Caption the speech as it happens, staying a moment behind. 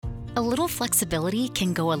A little flexibility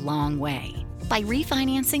can go a long way. By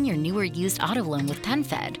refinancing your new or used auto loan with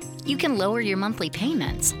PenFed, you can lower your monthly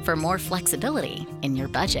payments for more flexibility in your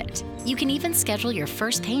budget. You can even schedule your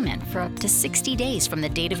first payment for up to 60 days from the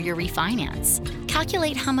date of your refinance.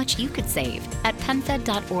 Calculate how much you could save at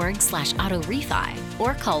penfed.org/auto-refi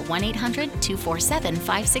or call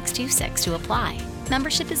 1-800-247-5626 to apply.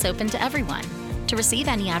 Membership is open to everyone. To receive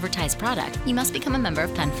any advertised product, you must become a member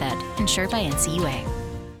of PenFed, insured by NCUA.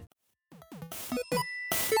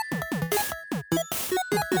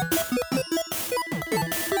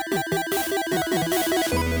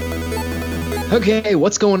 Okay,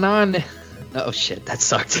 what's going on? Oh shit, that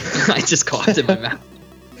sucked. I just coughed in my mouth.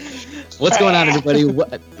 What's going on, everybody?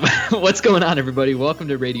 What's going on, everybody? Welcome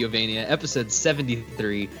to Radiovania, episode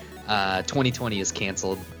 73. 2020 is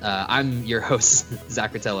canceled. I'm your host,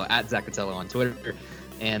 Zach Ratello, at Zach Ratello on Twitter.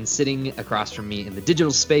 And sitting across from me in the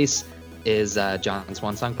digital space is John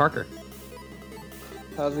Swansong Parker.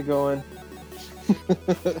 How's it Going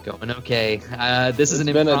okay. This is an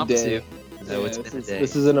been impromptu. a day. So it's been a day.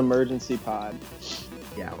 This is an emergency pod.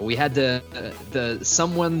 Yeah, we had the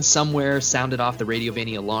someone somewhere sounded off the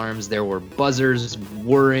Radiovania alarms. There were buzzers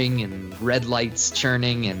whirring and red lights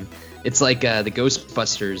churning, and it's like the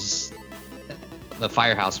Ghostbusters, the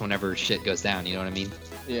firehouse whenever shit goes down. You know what I mean?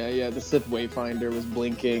 Yeah. The SIP Wayfinder was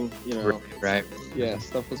blinking. You know. Right. Yeah,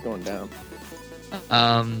 stuff was going down.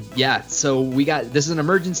 Yeah. So this is an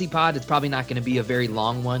emergency pod. It's probably not going to be a very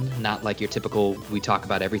long one. Not like your typical. We talk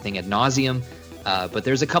about everything ad nauseum. But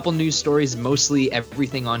there's a couple news stories. Mostly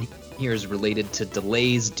everything on here is related to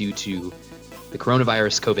delays due to the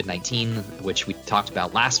coronavirus, COVID-19, which we talked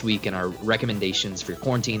about last week in our recommendations for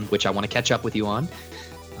quarantine, which I want to catch up with you on.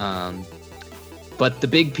 But the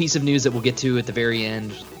big piece of news that we'll get to at the very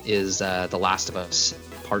end is The Last of Us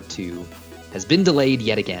Part 2 has been delayed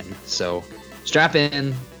yet again. So strap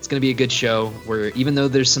in. It's going to be a good show. Even though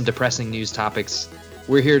there's some depressing news topics,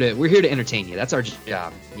 we're here to entertain you. That's our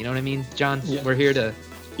job. You know what I mean, John? Yeah. We're here to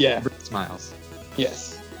bring smiles.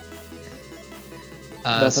 Yes.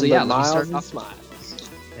 So yeah, let me start and off. smiles.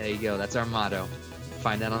 There you go. That's our motto.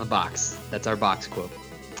 Find that on the box. That's our box quote.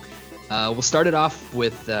 We'll start it off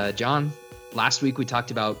with John. Last week we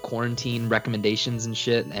talked about quarantine recommendations and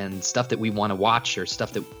shit and stuff that we want to watch or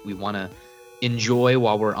stuff that we want to enjoy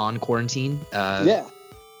while we're on quarantine. Yeah.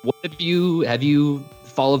 What have you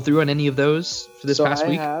followed through on any of those for this past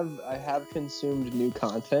week? I have consumed new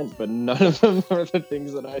content, but none of them are the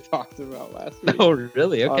things that I talked about last week. Oh,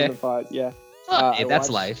 really? Okay. On the pod. Yeah. Hey, that's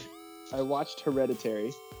life. I watched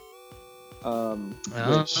Hereditary. Finally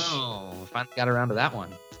got around to that one.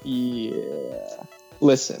 Yeah.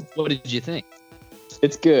 Listen. What did you think?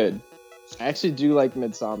 It's good. I actually do like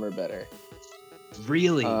Midsommar better.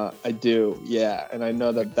 Really? I do, yeah. And I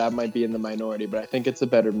know that might be in the minority, but I think it's a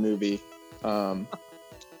better movie.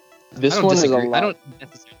 This one is a lot. I don't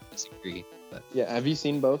necessarily disagree. But. Yeah, have you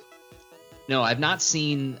seen both? No, I've not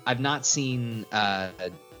seen Midsommar.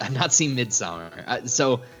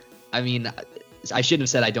 So, I mean, I shouldn't have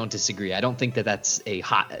said I don't disagree. I don't think that that's a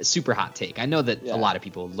super hot take. I know that a lot of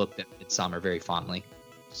people looked at Midsommar very fondly.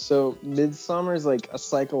 So Midsommar is like a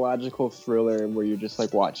psychological thriller where you're just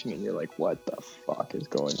like watching it and you're like, what the fuck is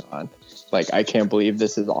going on? Like, I can't believe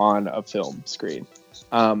this is on a film screen.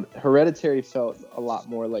 Hereditary felt a lot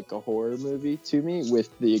more like a horror movie to me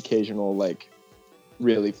with the occasional like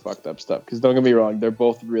really fucked up stuff. Because don't get me wrong, they're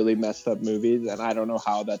both really messed up movies, and I don't know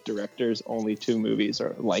how that director's only 2 movies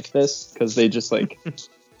are like this, because they just like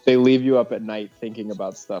they leave you up at night thinking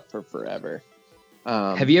about stuff for forever.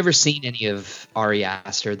 Have you ever seen any of Ari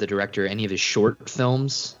Aster, the director, any of his short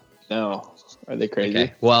films? No. Are they crazy?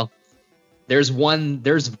 Okay. Well, there's one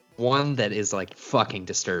that is like fucking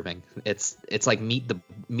disturbing. It's like Meet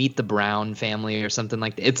the Brown Family or something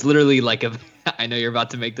like that. It's literally like I know you're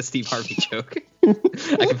about to make the Steve Harvey joke.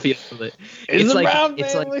 I can feel it. It's like Brown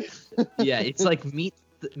Family. It's like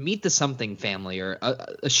Meet the Something Family or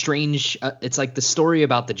a strange. It's like the story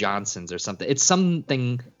about the Johnsons or something. It's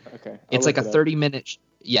something. Okay. It's like a 30-minute.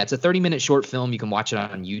 Yeah, it's a 30-minute short film. You can watch it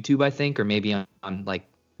on YouTube, I think, or maybe on like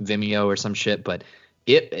Vimeo or some shit. But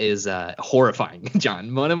it is horrifying,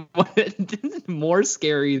 John. More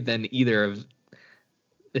scary than either of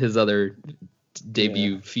his other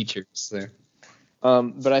debut features there.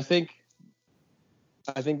 But I think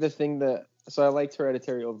the thing that. So I liked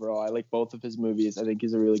Hereditary overall. I like both of his movies. I think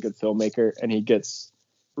he's a really good filmmaker, and he gets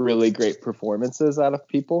really great performances out of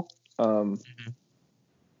people.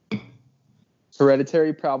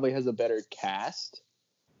 Hereditary probably has a better cast,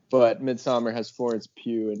 but Midsommar has Florence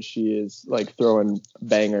Pugh, and she is like throwing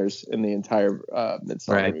bangers in the entire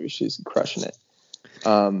Midsommar movie. She's crushing it.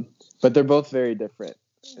 But they're both very different.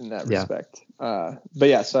 in that Yeah. respect. But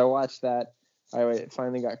yeah, so I watched that. I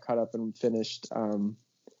finally got caught up and finished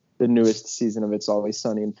the newest season of It's Always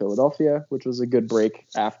Sunny in Philadelphia, which was a good break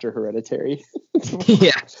after Hereditary.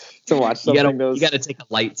 Yeah. To watch something You gotta take a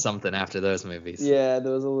light something after those movies. Yeah,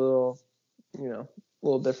 there was a little, a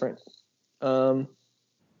little different. And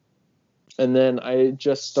then I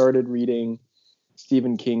just started reading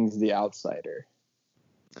Stephen King's The Outsider.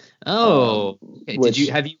 Oh, okay.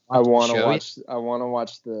 Have you I want watched the to show watch. I want to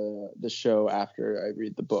watch the show after I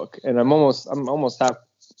read the book, and I'm almost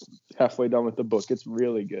halfway done with the book. It's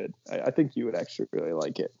really good. I think you would actually really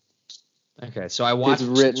like it. Okay, so I watched.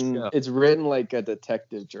 It's written like a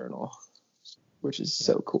detective journal, which is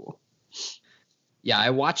so cool. Yeah,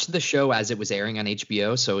 I watched the show as it was airing on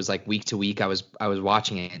HBO, so it was like week to week. I was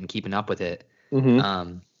watching it and keeping up with it.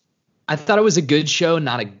 Mm-hmm. I thought it was a good show,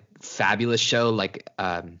 not a fabulous show. Like,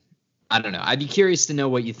 I don't know. I'd be curious to know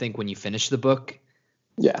what you think when you finish the book.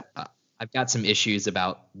 Yeah, I've got some issues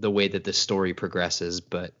about the way that the story progresses,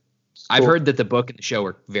 but I've heard that the book and the show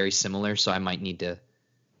are very similar, so I might need to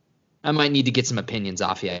get some opinions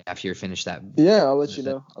off you after you finish that. Yeah, I'll let you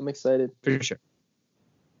know. I'm excited. For sure.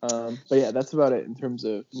 But yeah, that's about it in terms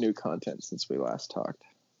of new content since we last talked.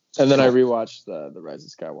 And then I rewatched the Rise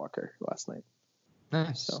of Skywalker last night.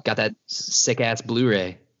 Nice. So. Got that sick ass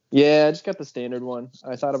Blu-ray. Yeah, I just got the standard one.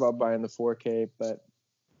 I thought about buying the 4K, but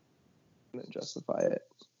I didn't justify it.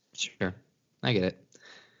 Sure, I get it.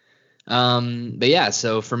 But yeah,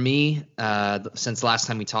 so for me, since last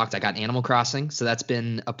time we talked, I got Animal Crossing. So that's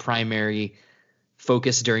been a primary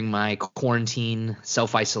focus during my quarantine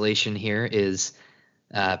self-isolation here is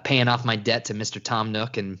paying off my debt to Mr. Tom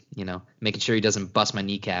Nook and, making sure he doesn't bust my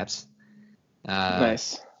kneecaps.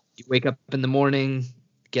 Nice. You wake up in the morning,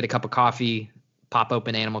 get a cup of coffee, pop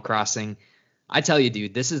open Animal Crossing. I tell you,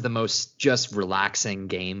 dude, this is the most just relaxing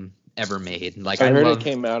game ever made. Like, I heard it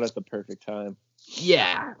came out at the perfect time.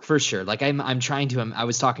 Yeah, for sure. Like I'm trying to. I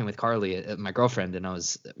was talking with Carly, my girlfriend, and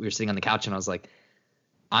we were sitting on the couch, and I was like,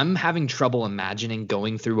 I'm having trouble imagining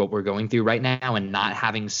going through what we're going through right now and not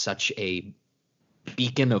having such a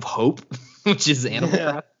beacon of hope, which is Animal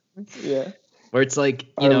Crossing. Yeah. Where it's like,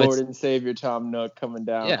 Our Lord and Savior Tom Nook coming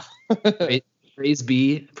down. Yeah. Praise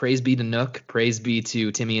be to Nook. Praise be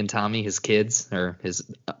to Timmy and Tommy, his kids or his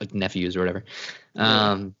nephews or whatever.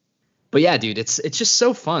 Yeah. But yeah, dude, it's just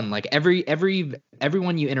so fun. Like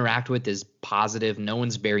everyone you interact with is positive. No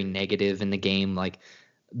one's very negative in the game. Like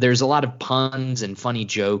there's a lot of puns and funny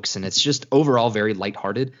jokes, and it's just overall very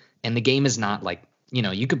lighthearted. And the game is not like,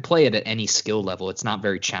 you could play it at any skill level. It's not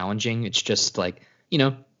very challenging. It's just like,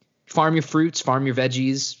 farm your fruits, farm your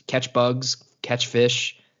veggies, catch bugs, catch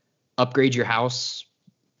fish, upgrade your house,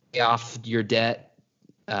 pay off your debt,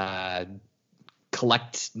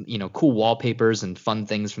 collect, cool wallpapers and fun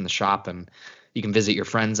things from the shop, and you can visit your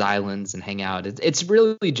friends' islands and hang out. It's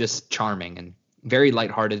really just charming and very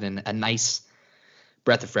lighthearted and a nice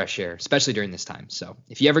breath of fresh air, especially during this time. So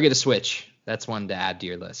if you ever get a Switch, that's one to add to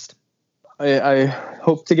your list. I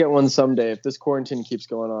hope to get one someday. If this quarantine keeps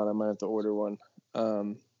going on, I might have to order one.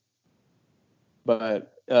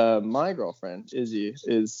 But my girlfriend, Izzy,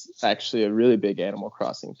 is actually a really big Animal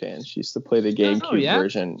Crossing fan. She used to play the GameCube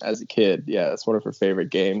version as a kid. Yeah, that's one of her favorite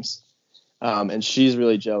games. And she's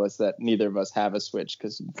really jealous that neither of us have a Switch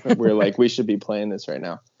because we're like, we should be playing this right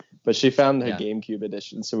now. But she found the GameCube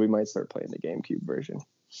edition, so we might start playing the GameCube version.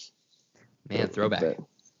 Man, throwback.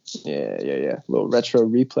 Yeah. Little retro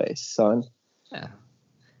replay, son. Yeah.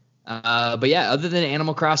 But yeah, other than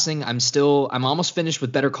Animal Crossing, I'm almost finished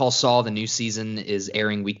with Better Call Saul. The new season is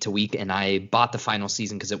airing week to week, and I bought the final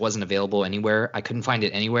season because it wasn't available anywhere. I couldn't find it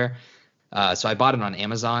anywhere. So I bought it on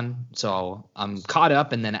Amazon. So I'm caught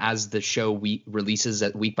up, and then as the show releases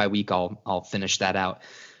at week by week, I'll finish that out.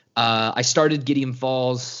 I started Gideon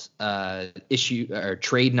Falls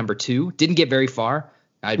trade number 2. Didn't get very far.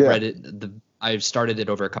 Read it. I started it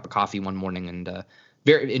over a cup of coffee one morning, and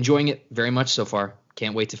very enjoying it very much so far.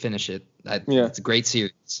 Can't wait to finish it. It's a great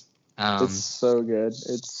series. It's so good.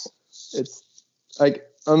 It's like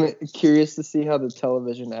I'm curious to see how the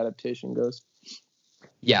television adaptation goes.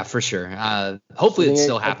 Yeah, for sure. Hopefully it's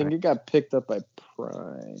still happening. I think it got picked up by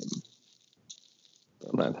Prime.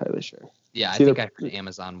 I'm not entirely sure. Yeah, I think I heard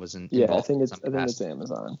Amazon was involved. Yeah, I think it's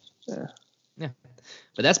Amazon. Yeah.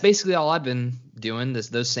 But that's basically all I've been doing.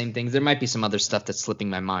 Those same things. There might be some other stuff that's slipping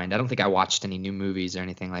my mind. I don't think I watched any new movies or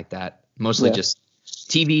anything like that. Mostly just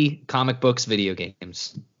TV, comic books, video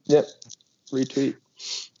games. Yep. Retweet.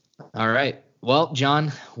 All right. Well, John,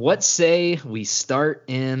 what say we start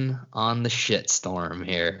in on the shitstorm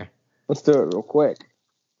here? Let's do it real quick.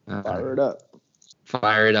 Fire it up.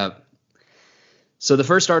 Fire it up. So the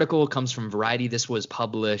first article comes from Variety. This was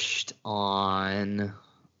published on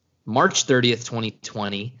March 30th,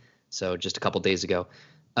 2020. So just a couple days ago.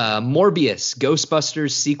 Morbius,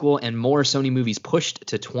 Ghostbusters sequel, and more Sony movies pushed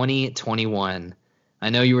to 2021. I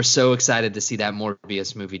know you were so excited to see that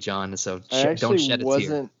Morbius movie, John. So don't shed a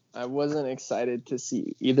tear. I wasn't excited to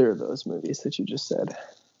see either of those movies that you just said.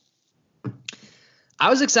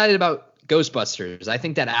 I was excited about Ghostbusters. I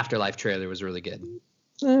think that Afterlife trailer was really good.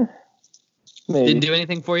 Maybe. Didn't do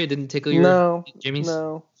anything for you? Didn't tickle your jimmies?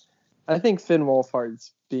 No. I think Finn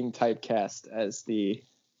Wolfhard's being typecast as the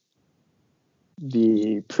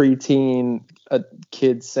preteen,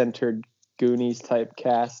 kid-centered Goonies type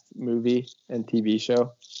cast movie and TV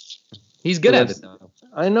show. He's good at it, though.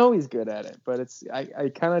 I know he's good at it, but I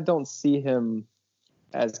kind of don't see him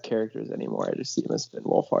as characters anymore. I just see him as Finn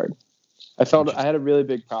Wolfhard. I had a really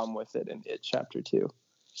big problem with it in It Chapter 2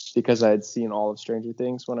 because I had seen all of Stranger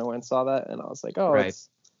Things when I went and saw that, and I was like, oh, It's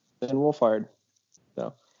Finn Wolfhard.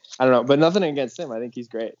 So I don't know, but nothing against him. I think he's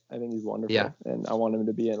great. I think he's wonderful, and I want him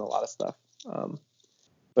to be in a lot of stuff.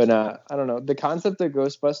 But I don't know. The concept of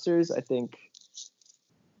Ghostbusters, I think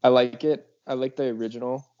I like it. I like the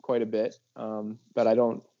original quite a bit, but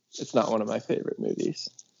it's not one of my favorite movies.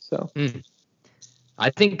 So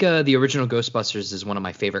I think the original Ghostbusters is one of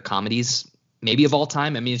my favorite comedies, maybe of all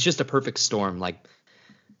time. I mean, it's just a perfect storm. Like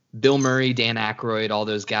Bill Murray, Dan Aykroyd, all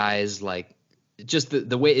those guys, like just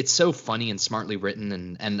the way it's so funny and smartly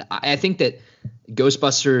written. And I think that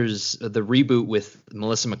Ghostbusters, the reboot with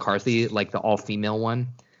Melissa McCarthy, like the all-female one,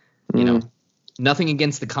 you know, nothing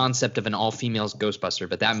against the concept of an all-female Ghostbuster,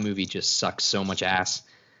 but that movie just sucks so much ass.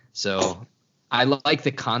 So I like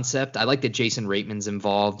the concept. I like that Jason Reitman's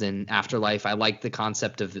involved in Afterlife. I like the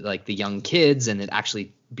concept of like the young kids and it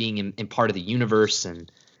actually being in part of the universe.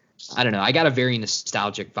 And I don't know. I got a very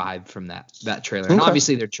nostalgic vibe from that trailer. And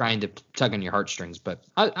obviously they're trying to tug on your heartstrings, but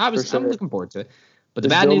I'm looking forward to it. But the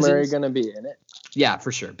bad news is Bill Murray going to be in it? Yeah,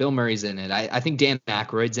 for sure. Bill Murray's in it. I think Dan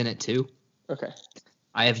Aykroyd's in it too. Okay.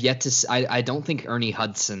 I have yet to. I don't think Ernie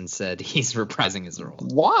Hudson said he's reprising his role.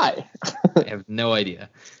 Why? I have no idea.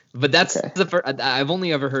 But that's the first. I've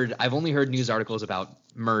only heard news articles about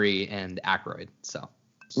Murray and Aykroyd. So.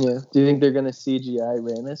 Yeah. Do you think they're gonna CGI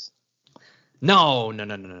Ramis? No. No,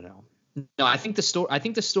 I think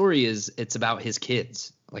the story is it's about his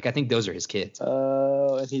kids. Like I think those are his kids.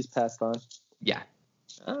 Oh, and he's passed on. Yeah.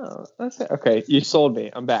 Oh, that's it. Okay, you sold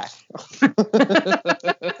me. I'm back.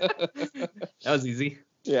 That was easy.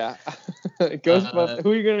 Yeah. Ghostbusters.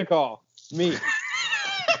 Who are you gonna call? Me.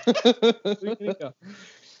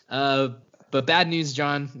 But bad news,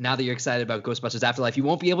 John. Now that you're excited about Ghostbusters Afterlife, you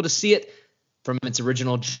won't be able to see it from its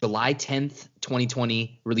original July 10th,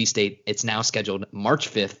 2020 release date. It's now scheduled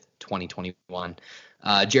March 5th, 2021.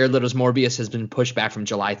 Jared Leto's Morbius has been pushed back from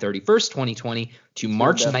July 31st, 2020 to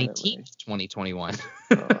March 19th, 2021.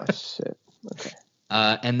 Oh, shit. Okay.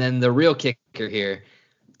 And then the real kicker here,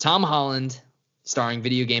 Tom Holland, starring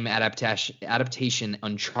video game adaptation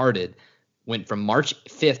Uncharted, went from March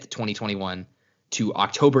 5th, 2021 to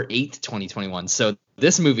October 8th, 2021. So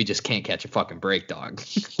this movie just can't catch a fucking break, dog.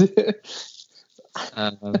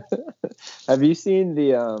 Have you seen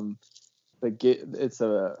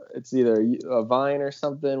it's either a Vine or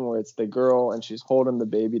something where it's the girl and she's holding the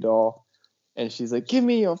baby doll and she's like, give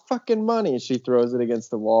me your fucking money, and she throws it against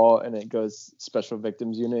the wall and it goes Special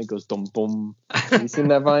Victims Unit, it goes dum boom. Have you seen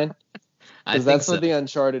that Vine? Because that's what the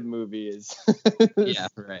Uncharted movie is. Yeah,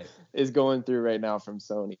 right. Is going through right now from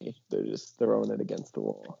Sony. They're just throwing it against the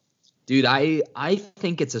wall. Dude, I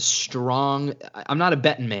think it's a strong. I'm not a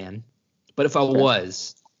betting man, but if I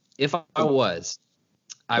was,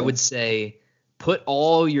 I would say put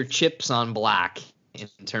all your chips on black in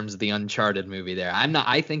terms of the Uncharted movie there.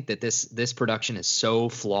 I think that this production is so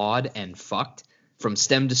flawed and fucked from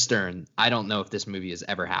stem to stern. I don't know if this movie is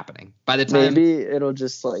ever happening. By the time maybe it'll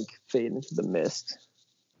just like fade into the mist.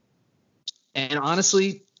 And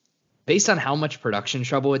honestly, based on how much production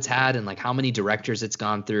trouble it's had and like how many directors it's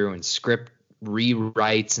gone through and script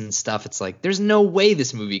rewrites and stuff, it's like there's no way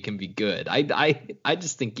this movie can be good. I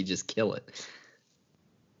just think you just kill it.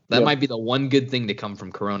 That might be the one good thing to come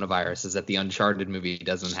from coronavirus is that the Uncharted movie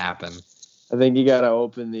doesn't happen. I think you got to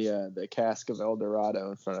open the cask of El Dorado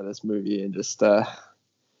in front of this movie and just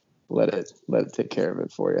let it take care of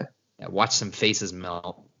it for you. Yeah, watch some faces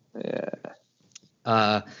melt.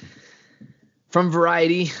 Yeah. From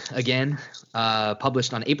Variety, again,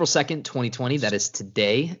 published on April 2nd, 2020. That is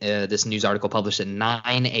today. This news article published at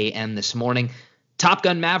 9 a.m. this morning. Top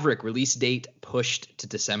Gun Maverick release date pushed to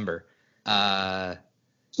December.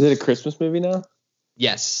 Is it a Christmas movie now?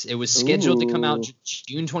 Yes, it was scheduled to come out Ooh.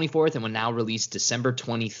 June 24th and will now release December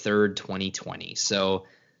 23rd, 2020. So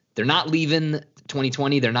they're not leaving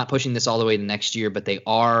 2020. They're not pushing this all the way to next year, but they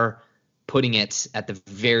are putting it at the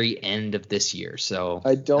very end of this year. So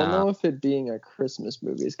I don't know if it being a Christmas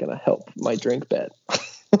movie is going to help my drink bet.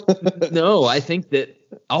 no, I think that.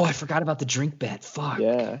 Oh, I forgot about the drink bet. Fuck.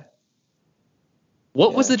 Yeah.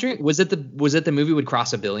 What was the drink? Was it the movie would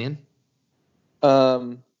cross $1 billion?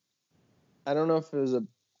 I don't know if it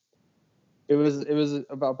was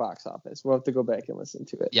about box office. We'll have to go back and listen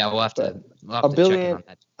to it. Yeah, we'll have to $1 billion. check in on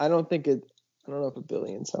that. I don't know if $1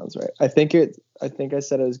 billion sounds right. I think I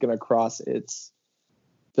said it was going to cross its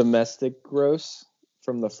domestic gross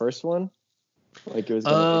from the first one. Like it was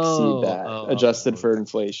going to exceed that, adjusted for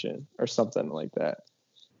inflation or something like that.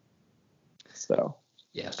 So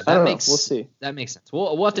yeah, I don't know. We'll see. That makes sense.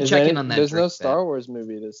 We'll have to check in on that. There's no Star Wars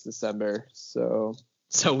movie this December, so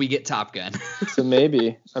we get Top Gun. So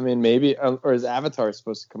maybe, or is Avatar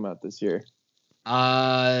supposed to come out this year?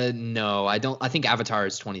 No, I don't. I think Avatar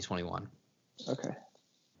is 2021. Okay.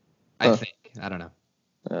 I think. I don't know.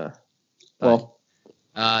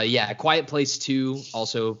 Yeah, Quiet Place 2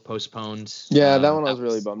 also postponed. Yeah, that one I was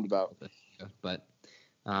really bummed about. But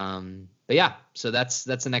yeah, so that's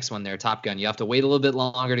the next one there, Top Gun. You have to wait a little bit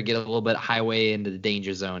longer to get a little bit highway into the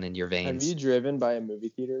danger zone in your veins. Have you driven by a movie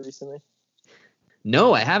theater recently?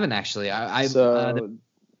 No, I haven't actually. There's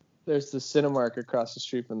the Cinemark across the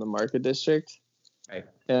street from the Market District. Right.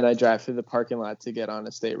 And I drive through the parking lot to get on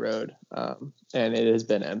a state road. And it has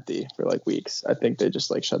been empty for like weeks. I think they just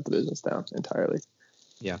like shut the business down entirely.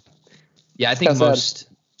 Yeah. Yeah, I think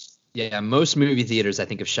most movie theaters I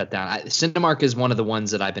think have shut down. Cinemark is one of the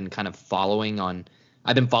ones that I've been kind of following on.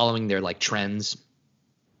 I've been following their like trends.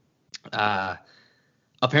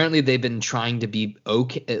 Apparently they've been trying to be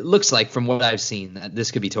okay. It looks like from what I've seen,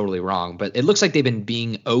 this could be totally wrong, but it looks like they've been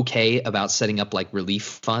being okay about setting up like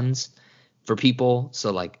relief funds for people.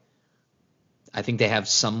 So like, I think they have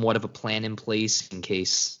somewhat of a plan in place in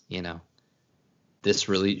case, this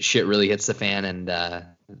shit really hits the fan and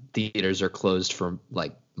theaters are closed for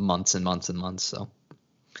like months and months and months. So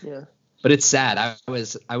yeah, but it's sad. I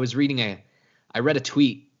was reading I read a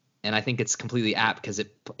tweet and I think it's completely apt because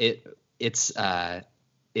it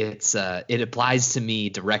applies to me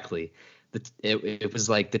directly. It was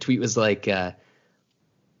like the tweet was like,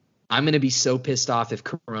 I'm going to be so pissed off if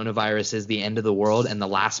coronavirus is the end of the world and the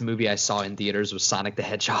last movie I saw in theaters was Sonic the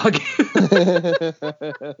Hedgehog.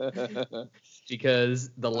 Because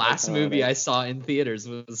the last movie I saw in theaters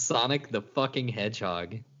was Sonic the fucking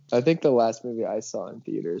Hedgehog. I think the last movie I saw in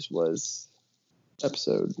theaters was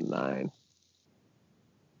Episode 9.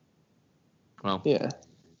 Well, yeah.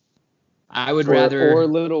 I would rather... Or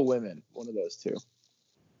Little Women, one of those two.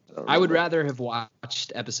 I would rather have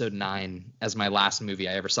watched Episode 9 as my last movie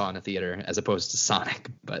I ever saw in a theater as opposed to Sonic,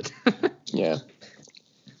 but... yeah.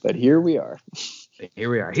 But here we are.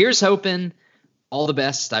 Here's hoping. All the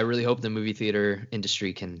best. I really hope the movie theater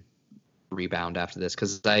industry can rebound after this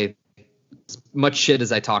because as much shit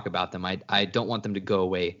as I talk about them, I don't want them to go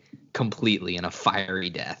away completely in a fiery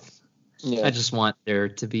death. Yeah. I just want there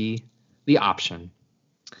to be the option.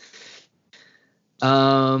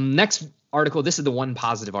 Next article. This is the one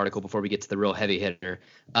positive article before we get to the real heavy hitter.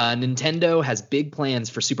 Nintendo has big plans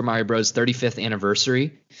for Super Mario Bros. 35th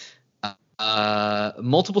anniversary.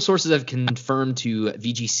 Multiple sources have confirmed to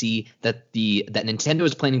VGC that Nintendo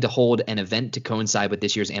is planning to hold an event to coincide with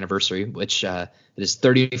this year's anniversary, which it is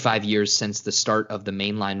 35 years since the start of the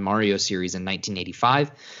mainline Mario series in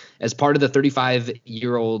 1985. As part of the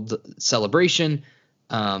 35-year-old celebration,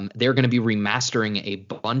 they're going to be remastering a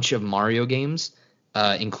bunch of Mario games,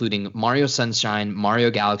 including Mario Sunshine, Mario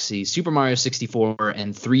Galaxy, Super Mario 64,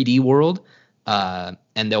 and 3D World, and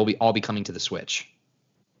they'll all be coming to the Switch.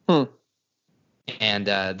 And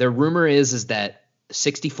their rumor is that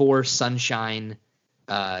 64, Sunshine,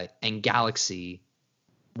 and Galaxy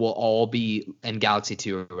will all be, and Galaxy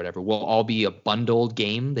 2 or whatever, will all be a bundled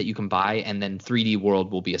game that you can buy, and then 3D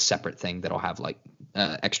World will be a separate thing that'll have like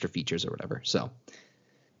extra features or whatever. So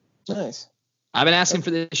nice. I've been asking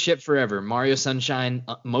for this shit forever. Mario Sunshine,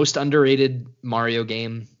 most underrated Mario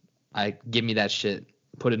game. Give me that shit.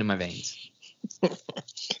 Put it in my veins.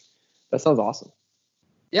 That sounds awesome.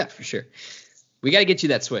 Yeah, for sure. We got to get you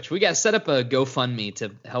that Switch. We got to set up a GoFundMe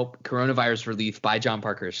to help coronavirus relief buy John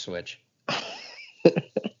Parker's Switch. I'm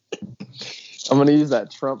going to use that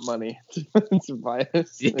Trump money to buy a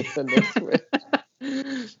Nintendo Switch.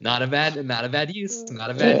 Not a bad use. Not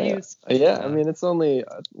a bad use. Yeah, I mean, it's only,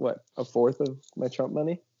 a fourth of my Trump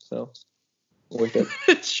money, so worth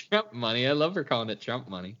it. Trump money. I love her calling it Trump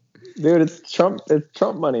money. Dude, it's Trump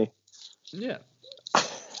money. Yeah.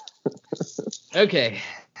 Okay.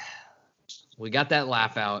 We got that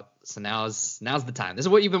laugh out. So now's the time. This is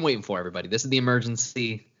what you've been waiting for, everybody. This is the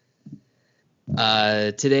emergency.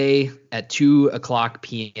 Today at 2:00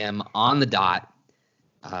 p.m. on the dot,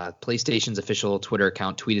 PlayStation's official Twitter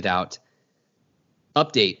account tweeted out,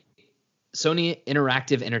 update. Sony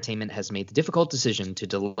Interactive Entertainment has made the difficult decision to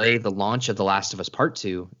delay the launch of The Last of Us Part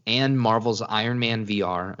 2 and Marvel's Iron Man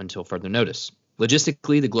VR until further notice.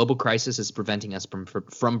 Logistically, the global crisis is preventing us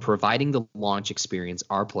from providing the launch experience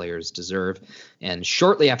our players deserve. And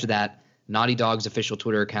shortly after that, Naughty Dog's official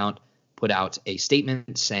Twitter account put out a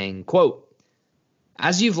statement saying, quote,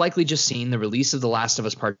 as you've likely just seen, the release of The Last of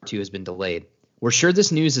Us Part 2 has been delayed. We're sure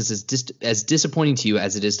this news is as disappointing to you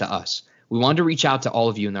as it is to us. We wanted to reach out to all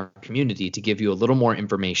of you in our community to give you a little more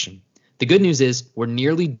information. The good news is we're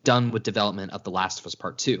nearly done with development of The Last of Us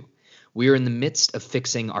Part 2. We are in the midst of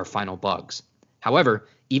fixing our final bugs. However,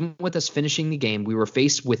 even with us finishing the game, we were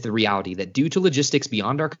faced with the reality that due to logistics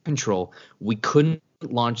beyond our control, we couldn't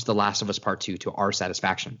launch The Last of Us Part 2 to our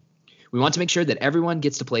satisfaction. We want to make sure that everyone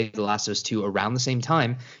gets to play The Last of Us 2 around the same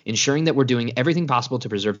time, ensuring that we're doing everything possible to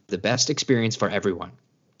preserve the best experience for everyone.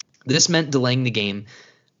 This meant delaying the game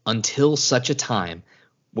until such a time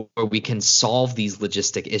where we can solve these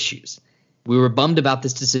logistic issues. We were bummed about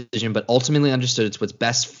this decision, but ultimately understood it's what's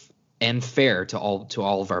best and fair to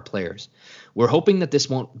all of our players. We're hoping that this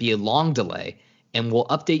won't be a long delay, and we'll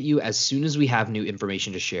update you as soon as we have new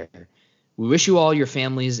information to share. We wish you all, your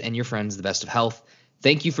families, and your friends the best of health.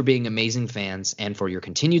 Thank you for being amazing fans and for your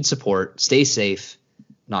continued support. Stay safe,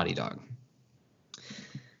 Naughty Dog.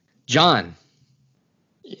 John.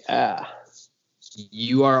 Yeah.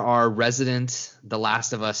 You are our resident The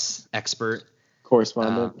Last of Us expert.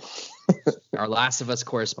 Correspondent. Our Last of Us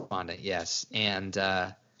correspondent, yes. And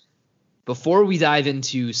before we dive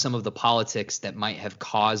into some of the politics that might have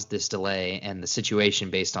caused this delay and the situation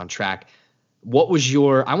based on track, I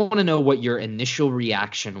want to know what your initial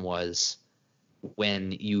reaction was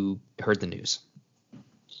when you heard the news.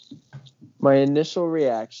 My initial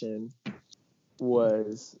reaction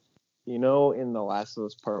was, in The Last of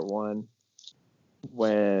Us Part 1,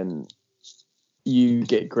 when you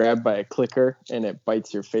get grabbed by a clicker and it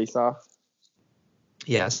bites your face off.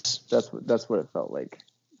 Yes. That's what it felt like.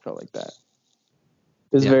 It felt like that.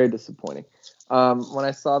 It was very disappointing. When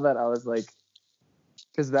I saw that, I was like,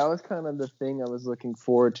 because that was kind of the thing I was looking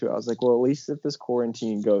forward to. I was like, well, at least if this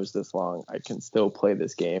quarantine goes this long, I can still play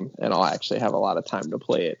this game and I'll actually have a lot of time to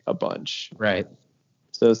play it a bunch. Right.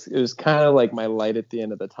 So it was kind of like my light at the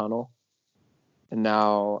end of the tunnel. And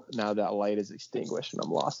now that light is extinguished and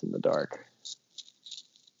I'm lost in the dark.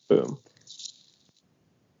 Boom.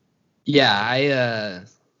 Yeah,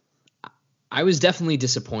 I was definitely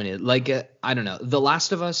disappointed. Like, I don't know. The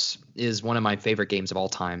Last of Us is one of my favorite games of all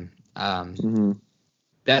time.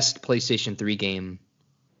 Best PlayStation 3 game.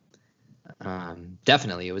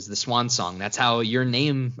 Definitely. It was the Swan Song. That's how your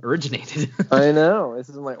name originated. I know. This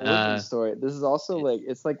is my origin story. This is also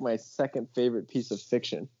it's like my second favorite piece of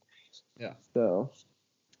fiction. Yeah.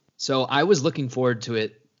 So I was looking forward to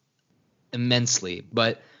it immensely,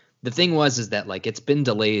 but the thing is that like it's been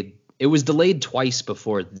delayed. It was delayed twice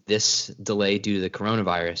before this delay due to the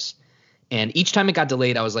coronavirus. And each time it got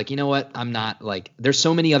delayed, I was like, you know what? I'm not like, there's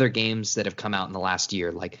so many other games that have come out in the last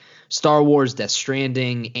year, like Star Wars, Death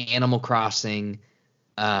Stranding, Animal Crossing,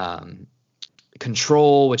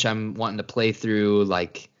 Control, which I'm wanting to play through,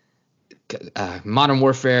 like Modern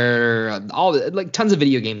Warfare, tons of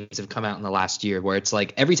video games have come out in the last year where it's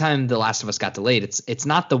like every time The Last of Us got delayed, it's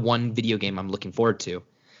not the one video game I'm looking forward to.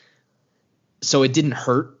 So it didn't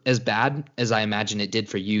hurt as bad as I imagine it did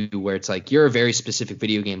for you, where it's like you're a very specific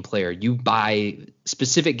video game player. You buy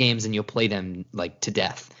specific games and you'll play them like to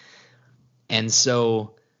death. And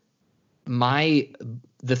so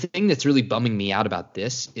the thing that's really bumming me out about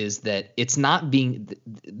this is that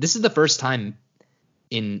this is the first time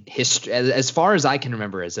in history, as far as I can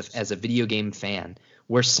remember as a video game fan,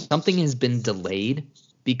 where something has been delayed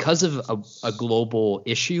because of a global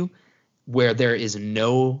issue where there is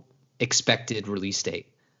no expected release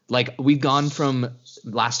date. Like we've gone from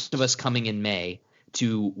Last of Us coming in May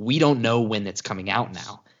to we don't know when it's coming out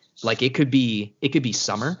now. Like it could be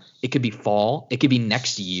summer, it could be fall, it could be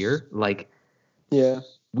next year. Like we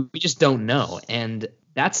just don't know. And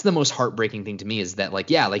that's the most heartbreaking thing to me is that like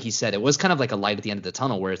you said, it was kind of like a light at the end of the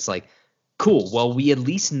tunnel where it's like, cool, well we at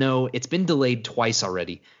least know it's been delayed twice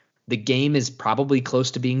already. The game is probably close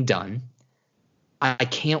to being done. I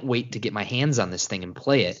can't wait to get my hands on this thing and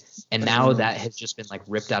play it. And now that has just been like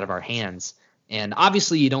ripped out of our hands. And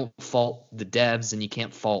obviously you don't fault the devs and you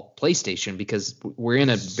can't fault PlayStation because we're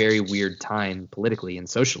in a very weird time politically and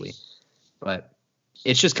socially. But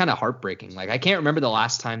it's just kind of heartbreaking. Like I can't remember the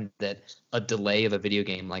last time that a delay of a video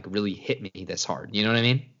game like really hit me this hard. You know what I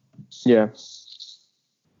mean? Yeah.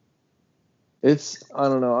 I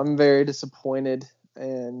don't know. I'm very disappointed,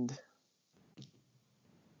 and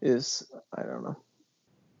I don't know.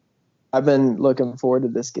 I've been looking forward to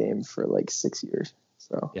this game for like 6 years.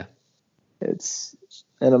 So yeah, and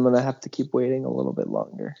I'm going to have to keep waiting a little bit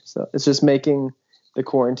longer. So it's just making the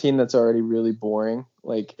quarantine that's already really boring.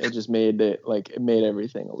 Like it just made it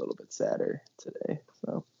everything a little bit sadder today.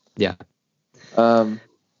 So yeah.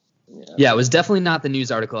 Yeah, it was definitely not the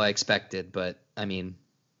news article I expected, but I mean,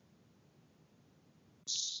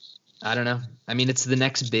 I don't know. I mean, it's the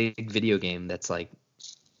next big video game that's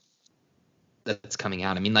coming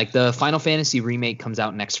out. I mean, like the Final Fantasy remake comes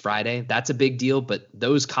out next Friday. That's a big deal, but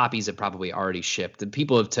those copies have probably already shipped. And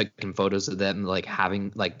people have taken photos of them, like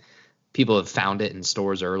having like people have found it in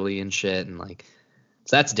stores early and shit, and like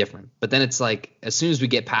so that's different. But then it's like as soon as we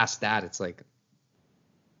get past that, it's like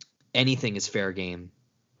anything is fair game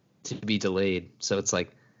to be delayed. So it's like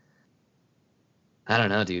I don't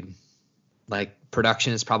know, dude. Like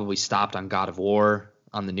production is probably stopped on God of War,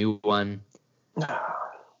 on the new one.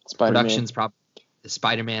 Production's probably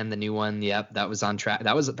Spider-Man, the new one. Yep, that was on track.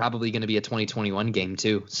 That was probably going to be a 2021 game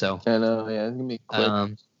too. So I know, yeah, it's gonna be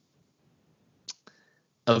quick.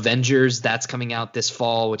 Avengers, that's coming out this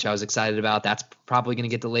fall, which I was excited about. That's probably going to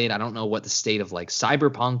get delayed. I don't know what the state of like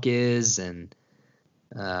Cyberpunk is, and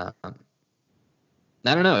I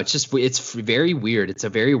don't know. It's very weird. It's a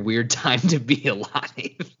very weird time to be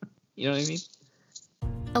alive. You know what I mean?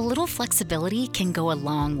 A little flexibility can go a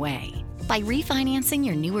long way. By refinancing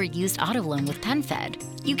your new or used auto loan with PenFed,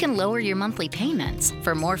 you can lower your monthly payments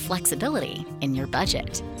for more flexibility in your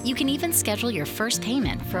budget. You can even schedule your first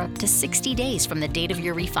payment for up to 60 days from the date of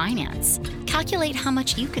your refinance. Calculate how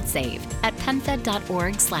much you could save at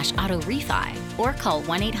penfed.org/auto-refi or call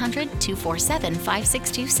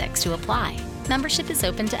 1-800-247-5626 to apply. Membership is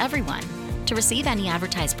open to everyone. To receive any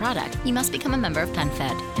advertised product, you must become a member of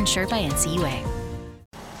PenFed, insured by NCUA.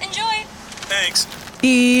 Enjoy! Thanks.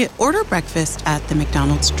 Order breakfast at the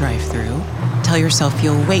McDonald's drive-thru. Tell yourself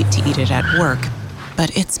you'll wait to eat it at work,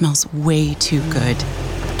 but it smells way too good.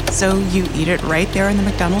 So you eat it right there in the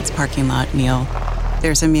McDonald's parking lot meal.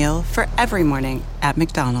 There's a meal for every morning at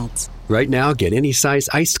McDonald's. Right now, get any size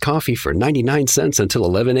iced coffee for 99 cents until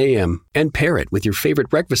 11 a.m. and pair it with your favorite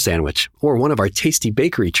breakfast sandwich or one of our tasty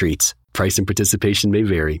bakery treats. Price and participation may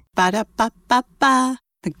vary. Ba-da-ba-ba-ba.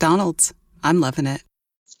 McDonald's. I'm loving it.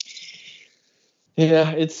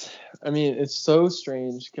 Yeah, it's so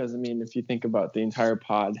strange because, if you think about the entire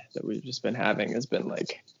pod that we've just been having has been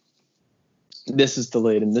like, this is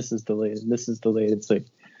delayed and this is delayed and this is delayed. It's like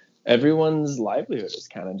everyone's livelihood is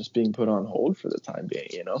kind of just being put on hold for the time being,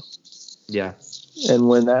 you know? Yeah. And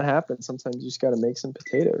when that happens, sometimes you just got to make some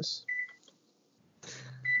potatoes.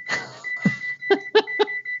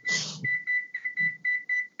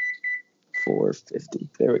 $4.50.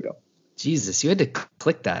 There we go. Jesus, you had to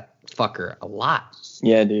click that fucker a lot.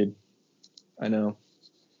 Yeah, dude. I know.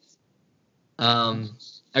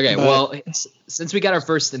 Okay, well, since we got our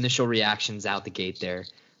first initial reactions out the gate there,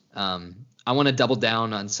 I want to double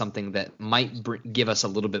down on something that might give us a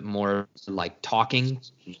little bit more like talking,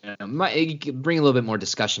 might bring a little bit more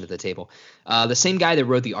discussion to the table. The same guy that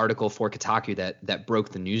wrote the article for Kotaku that broke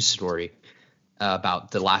the news story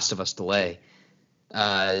about The Last of Us delay.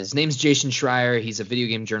 His name's Jason Schreier. He's a video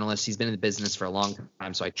game journalist. He's been in the business for a long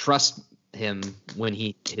time, so I trust him when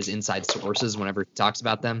his inside sources whenever he talks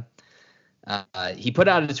about them. He put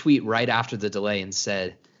out a tweet right after the delay and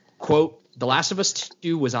said, quote, "The Last of Us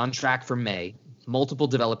 2 was on track for May. Multiple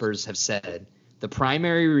developers have said the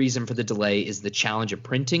primary reason for the delay is the challenge of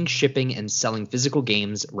printing, shipping, and selling physical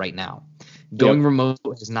games right now. Going remote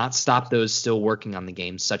has not stopped those still working on the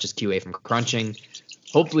game, such as QA from crunching.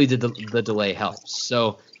 Hopefully the delay helps."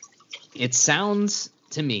 So it sounds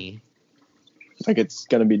to me like it's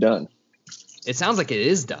going to be done. It sounds like it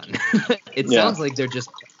is done. Sounds like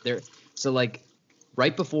they're so like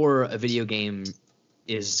right before a video game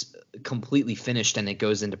is completely finished and it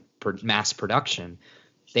goes into mass production,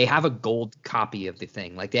 they have a gold copy of the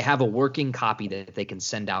thing. Like they have a working copy that they can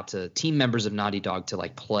send out to team members of Naughty Dog to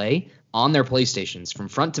like play on their PlayStations from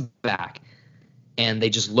front to back. And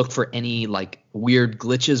they just look for any like weird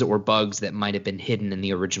glitches or bugs that might have been hidden in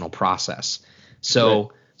the original process.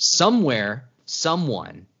 So somewhere,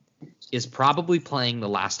 someone is probably playing The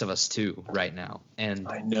Last of Us 2 right now. And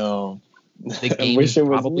I know. The game I wish it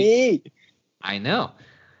was probably me. I know.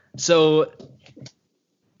 So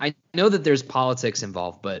I know that there's politics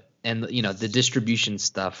involved, and the distribution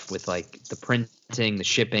stuff with like the printing, the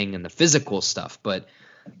shipping, and the physical stuff. But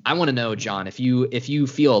I want to know, John, if you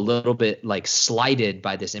feel a little bit like slighted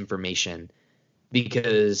by this information,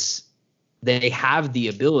 because they have the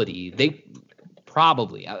ability, they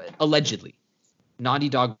probably, allegedly, Naughty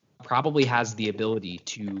Dog probably has the ability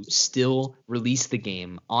to still release the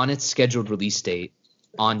game on its scheduled release date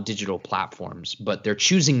on digital platforms, but they're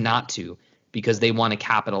choosing not to because they want to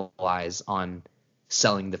capitalize on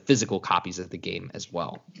selling the physical copies of the game as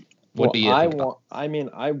well. What do you think about?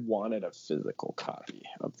 I wanted a physical copy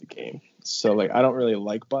of the game. So like I don't really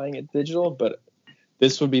like buying it digital, but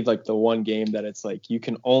this would be like the one game that it's like you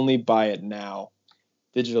can only buy it now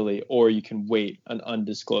digitally, or you can wait an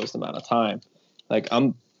undisclosed amount of time. Like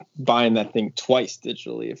I'm buying that thing twice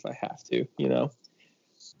digitally if I have to, you know?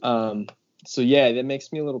 So yeah, that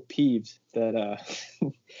makes me a little peeved that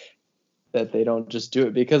that they don't just do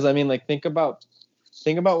it, because I mean, like think about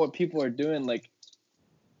what people are doing. Like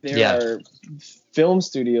there are film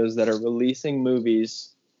studios that are releasing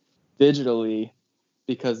movies digitally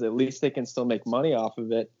because at least they can still make money off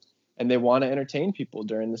of it, and they want to entertain people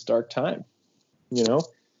during this dark time, you know?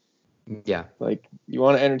 Yeah. Like you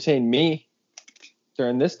want to entertain me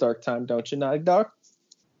during this dark time, don't you, Naughty Dog?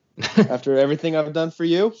 After everything I've done for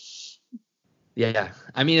you. Yeah.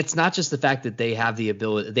 I mean, it's not just the fact that they have the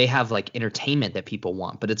ability, they have like entertainment that people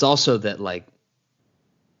want, but it's also that like,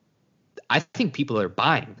 I think people are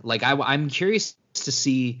buying. Like I'm curious to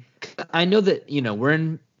see, I know that, you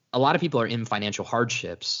know, a lot of people are in financial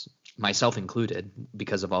hardships, myself included,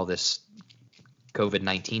 because of all this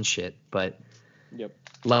COVID-19 shit. But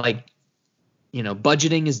like, you know,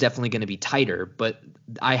 budgeting is definitely going to be tighter, but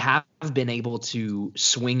I have been able to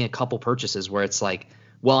swing a couple purchases where it's like,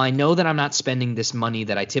 well, I know that I'm not spending this money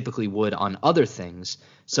that I typically would on other things,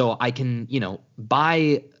 so I can, you know,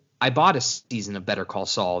 I bought a season of Better Call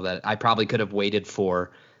Saul that I probably could have waited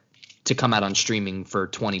for to come out on streaming for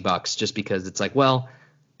 $20, just because it's like, well,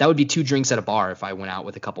 that would be 2 drinks at a bar if I went out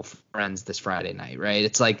with a couple friends this Friday night, right?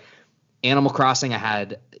 It's like Animal Crossing, I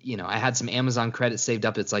had some Amazon credits saved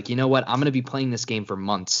up. It's like, you know what? I'm going to be playing this game for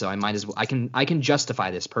months, so I might as well, I can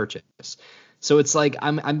justify this purchase. So it's like,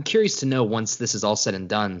 I'm curious to know, once this is all said and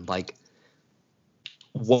done, like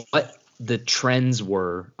what the trends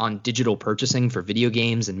were on digital purchasing for video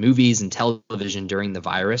games and movies and television during the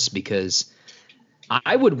virus, because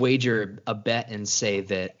I would wager a bet and say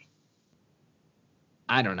that,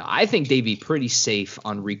 I don't know, I think they'd be pretty safe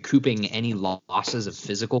on recouping any losses of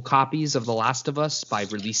physical copies of The Last of Us by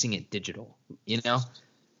releasing it digital, you know?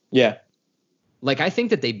 Yeah. Like I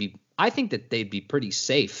think that they'd be pretty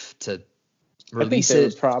safe to release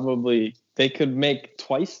it. They could make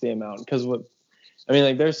twice the amount, because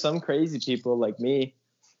like there's some crazy people like me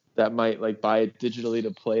that might like buy it digitally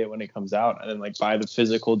to play it when it comes out, and then like buy the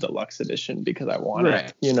physical deluxe edition because I want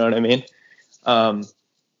it. You know what I mean?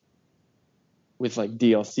 With like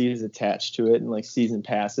DLCs attached to it and like season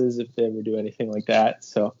passes if they ever do anything like that.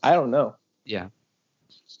 So I don't know. Yeah.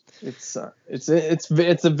 It's a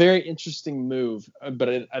very interesting move, but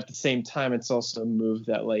at the same time, it's also a move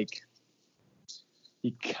that like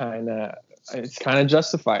it's kind of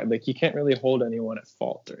justified. Like you can't really hold anyone at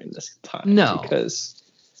fault during this time. No, because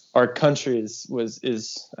our country is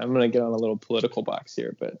I'm going to get on a little political box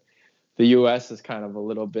here, but the U.S. is kind of a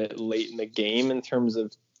little bit late in the game in terms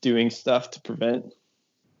of doing stuff to prevent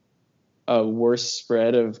a worse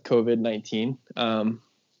spread of COVID-19. I'm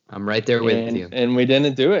right there with you. And we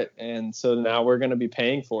didn't do it. And so now we're going to be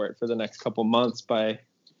paying for it for the next couple months by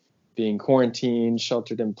being quarantined,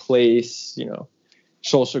 sheltered in place. You know,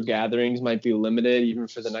 social gatherings might be limited even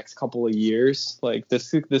for the next couple of years. Like this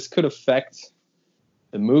could affect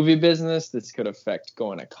the movie business. This could affect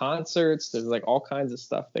going to concerts. There's like all kinds of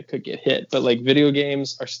stuff that could get hit. But like video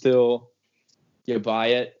games are still, you buy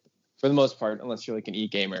it for the most part, unless you're like an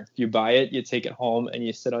e-gamer. You buy it, you take it home, and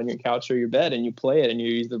you sit on your couch or your bed and you play it, and you're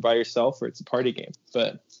either by yourself or it's a party game.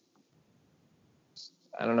 But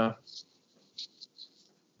I don't know.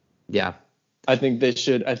 Yeah. I think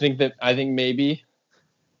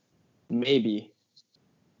maybe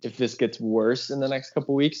if this gets worse in the next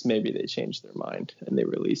couple weeks, maybe they change their mind and they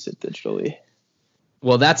release it digitally.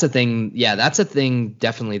 Well, that's a thing. Yeah, that's a thing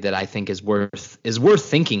definitely that I think is worth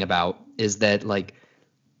thinking about, is that like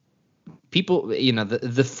people, you know,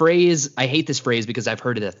 the phrase, I hate this phrase because I've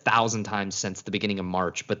heard it 1,000 times since the beginning of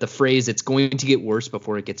March, but the phrase "it's going to get worse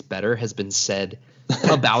before it gets better" has been said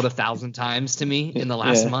about 1,000 times to me in the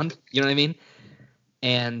last month. You know what I mean?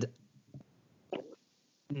 And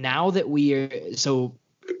now that we are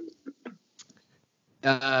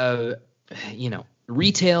you know,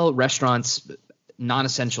 retail, restaurants,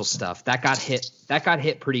 non-essential stuff that got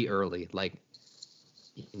hit pretty early. Like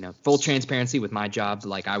full transparency with my job,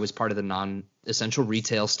 like I was part of the non-essential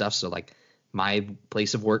retail stuff. So like my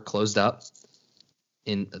place of work closed up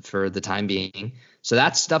for the time being. So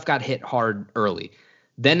that stuff got hit hard early.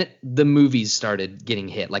 Then the movies started getting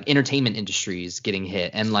hit, like entertainment industries getting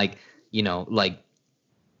hit. And like,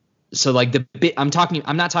 so like I'm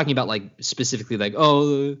not talking about like specifically like,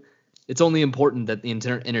 oh, it's only important that the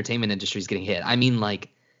entertainment industry is getting hit. I mean, like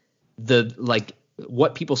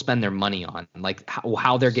what people spend their money on, like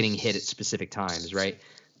how they're getting hit at specific times. Right.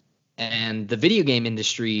 And the video game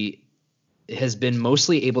industry has been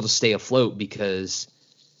mostly able to stay afloat because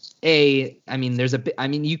you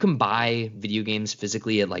can buy video games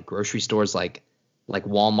physically at like grocery stores, like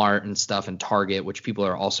Walmart and stuff, and Target, which people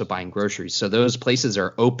are also buying groceries. So those places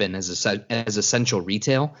are open as essential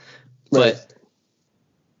retail. Right. But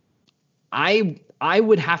I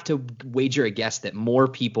would have to wager a guess that more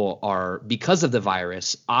people are, because of the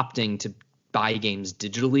virus, opting to buy games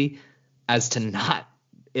digitally as to not,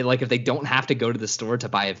 like if they don't have to go to the store to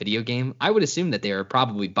buy a video game, I would assume that they are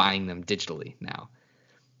probably buying them digitally now.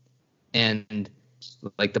 And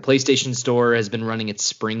like the PlayStation Store has been running its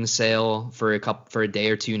spring sale for a day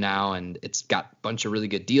or two now, and it's got a bunch of really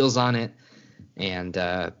good deals on it. And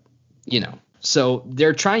so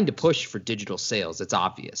they're trying to push for digital sales. It's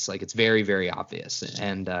obvious, like it's very, very obvious.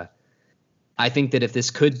 And I think that if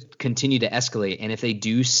this could continue to escalate, and if they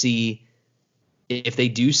do see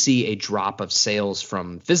a drop of sales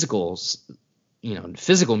from physical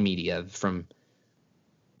media from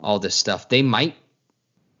all this stuff, they might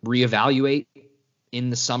reevaluate in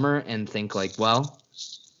the summer and think like, well,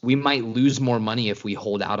 we might lose more money if we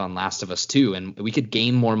hold out on Last of Us 2, and we could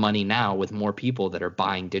gain more money now with more people that are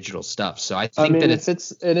buying digital stuff. So I think that if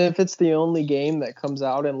it's the only game that comes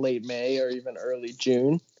out in late May or even early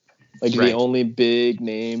June, like the only big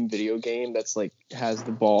name video game that's like has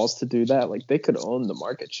the balls to do that, like they could own the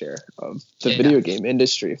market share of the video game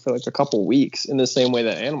industry for like a couple weeks in the same way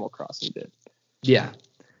that Animal Crossing did. Yeah.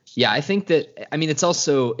 Yeah, I think that, I mean, it's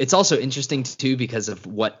also interesting too because of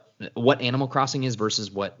what Animal Crossing is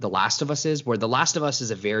versus what The Last of Us is, where The Last of Us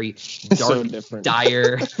is a very dark,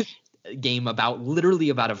 dire game literally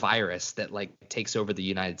about a virus that like takes over the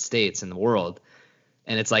United States and the world.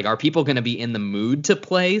 And it's like, are people going to be in the mood to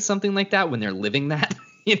play something like that when they're living that?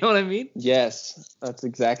 You know what I mean? Yes, that's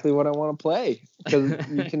exactly what I want to play, because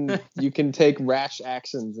you can take rash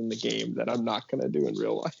actions in the game that I'm not going to do in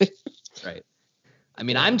real life. Right. I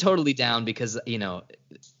mean, I'm totally down because,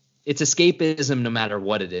 it's escapism no matter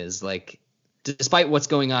what it is. Like, despite what's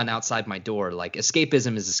going on outside my door, like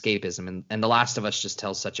escapism is escapism. And The Last of Us just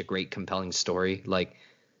tells such a great, compelling story. Like,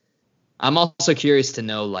 I'm also curious to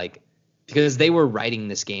know, like, because they were writing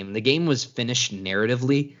this game. The game was finished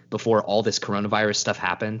narratively before all this coronavirus stuff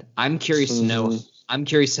happened. I'm curious to know. I'm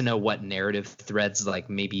curious to know what narrative threads like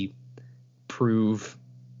maybe prove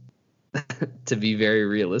to be very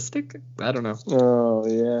realistic. I don't know. Oh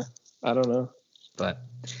yeah, I don't know. But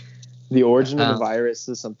the origin of the virus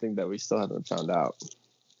is something that we still haven't found out.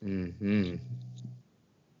 Mm-hmm.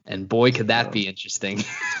 And boy, could that be interesting.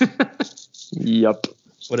 Yep.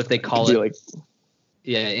 What if they call it like?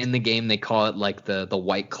 Yeah, in the game they call it like the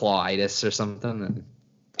White Clawitis or something.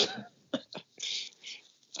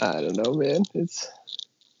 I don't know, man. It's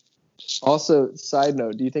also, side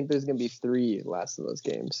note, do you think there's gonna be 3 Last of Us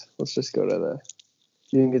games? Let's just go to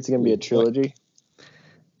do you think it's gonna be a trilogy?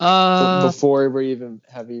 Before we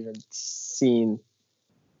have seen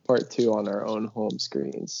part 2 on our own home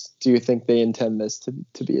screens, do you think they intend this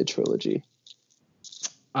to be a trilogy?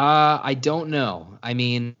 I don't know. I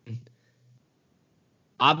mean,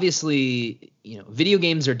 obviously, video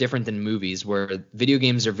games are different than movies, where video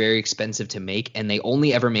games are very expensive to make, and they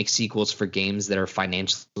only ever make sequels for games that are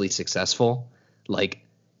financially successful. Like,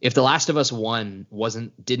 if The Last of Us 1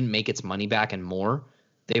 didn't make its money back and more,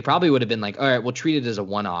 they probably would have been like, all right, we'll treat it as a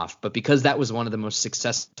one-off. But because that was one of the most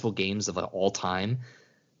successful games of all time,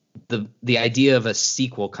 the idea of a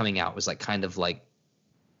sequel coming out was like kind of like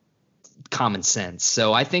common sense.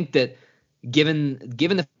 So I think that given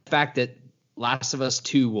the fact that Last of Us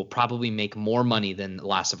 2 will probably make more money than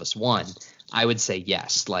Last of Us 1, I would say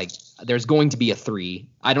yes. Like, there's going to be a 3.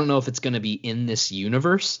 I don't know if it's going to be in this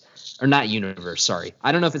universe or not universe. Sorry.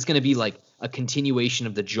 I don't know if it's going to be like a continuation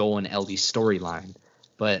of the Joel and Ellie storyline,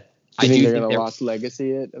 but I do think they're going to Lost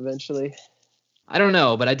Legacy it eventually. I don't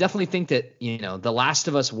know, but I definitely think that, the Last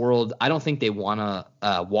of Us world, I don't think they want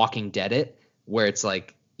to Walking Dead it, where it's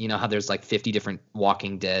like, how there's like 50 different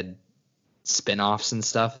Walking Dead spinoffs and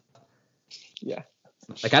stuff. Yeah.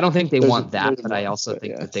 Like, I don't think they want that, but I also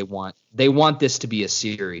think that they want this to be a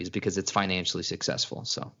series because it's financially successful.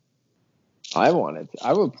 So I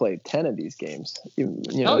would play 10 of these games. You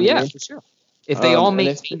know what I mean? For sure. If they all And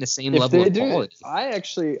maintain the same level of quality.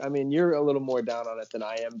 I mean, you're a little more down on it than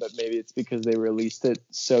I am, but maybe it's because they released it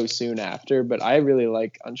so soon after. But I really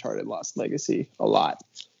like Uncharted Lost Legacy a lot.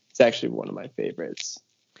 It's actually one of my favorites.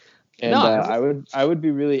 And I would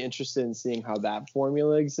be really interested in seeing how that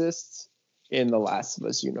formula exists in the Last of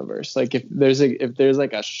Us universe. Like if there's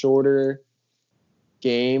like a shorter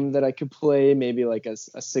game that I could play, maybe like a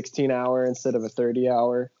 16-hour instead of a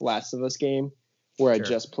 30-hour Last of Us game, where I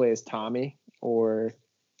just play as Tommy or,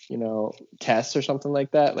 you know, Tess or something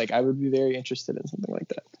like that. Like I would be very interested in something like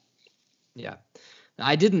that. Yeah.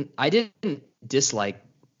 I didn't dislike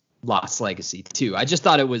Lost Legacy 2. I just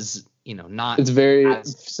thought it was, you know, not. It's very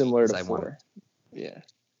similar to 4. Yeah.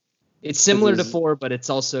 It's similar to 4, but it's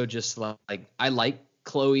also just like I like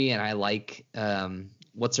Chloe and I like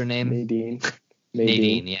what's her name?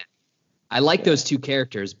 Nadine, yeah. I like those two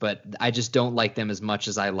characters, but I just don't like them as much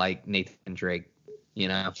as I like Nathan Drake, you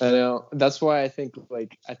know. I know. That's why I think they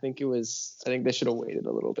should have waited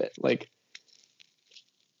a little bit. Like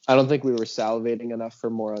I don't think we were salivating enough for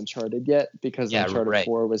more Uncharted yet because Uncharted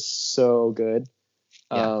 4 was so good.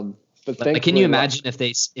 Yeah. But can you imagine if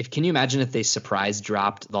they surprise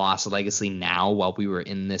dropped The Lost Legacy now while we were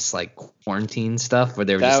in this like quarantine stuff where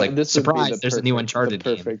they were just like, surprise, there's a new Uncharted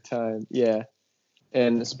game. Perfect time. Yeah.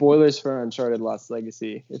 And spoilers for Uncharted Lost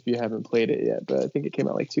Legacy if you haven't played it yet, but I think it came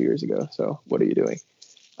out like 2 years ago. So what are you doing?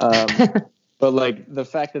 But like the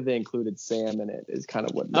fact that they included Sam in it is kind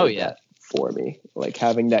of what made that for me. Like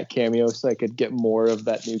having that cameo so I could get more of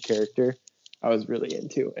that new character, I was really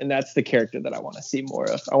into. And that's the character that I want to see more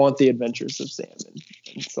of. I want the adventures of Sam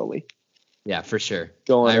and Sully. Yeah, for sure.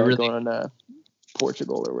 Going on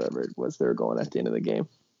Portugal or wherever it was they were going at the end of the game.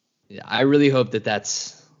 Yeah, I really hope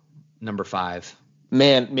that number 5.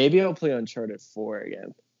 Man, maybe I'll play Uncharted 4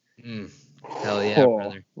 again. Hell yeah,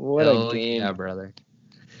 brother. What a game. Yeah, brother.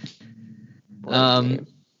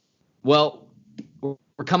 Well,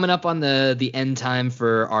 we're coming up on the end time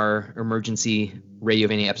for our emergency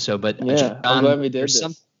Radiovania episode, but John, I'm glad we did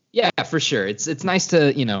this. Yeah, for sure. It's nice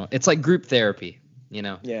to, you know, it's like group therapy, you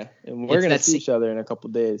know. Yeah, and we're gonna see each other in a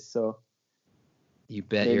couple days, so you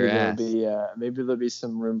bet your ass. Maybe there'll be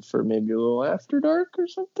some room for maybe a little after dark or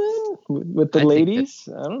something with the ladies.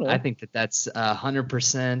 I don't know. I think that's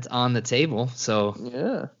 100% on the table. So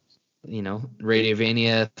yeah, you know,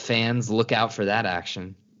 Radiovania fans, look out for that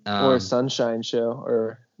action. Or a sunshine show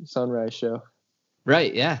or sunrise show.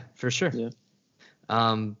 Right. Yeah, for sure. Yeah.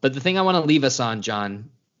 But the thing I want to leave us on, John,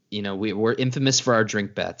 you know, we're infamous for our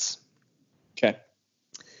drink bets. Okay.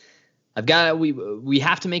 We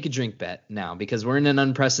have to make a drink bet now because we're in an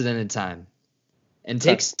unprecedented time. And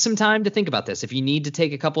take some time to think about this. If you need to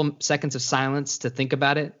take a couple seconds of silence to think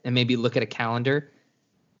about it and maybe look at a calendar,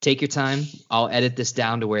 take your time. I'll edit this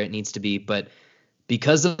down to where it needs to be. But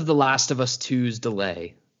because of The Last of Us 2's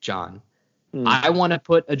delay, John, I want to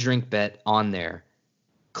put a drink bet on there.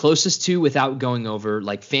 Closest to without going over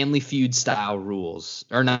like Family Feud style rules.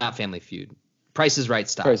 Or not Family Feud. Price is Right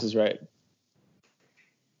style. Price is Right.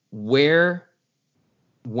 When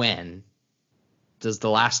does The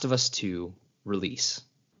Last of Us 2 release?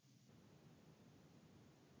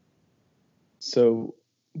 So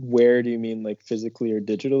where do you mean, like physically or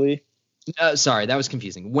digitally? Sorry, that was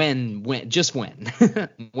confusing. When? When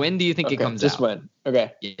do you think it comes out? Just when.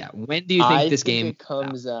 Okay. Yeah. When do you think this game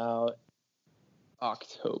comes out?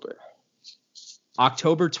 October.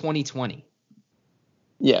 October 2020.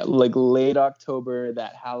 Yeah, like late October,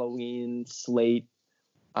 that Halloween slate.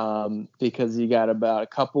 Because you got about a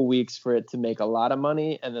couple weeks for it to make a lot of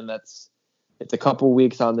money, and then it's a couple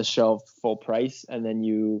weeks on the shelf full price, and then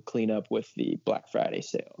you clean up with the Black Friday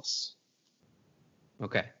sales.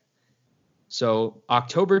 Okay. So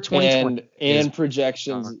October 2020. And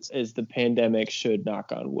projections is the pandemic should,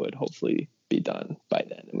 knock on wood, hopefully be done by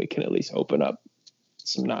then, and we can at least open up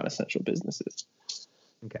some non-essential businesses.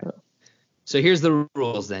 Okay. So here's the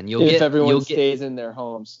rules then. Everyone stays in their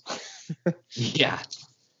homes. Yeah.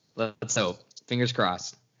 Let's hope. Fingers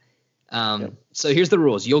crossed. So here's the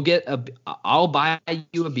rules. I'll buy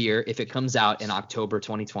you a beer if it comes out in October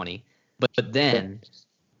 2020. But then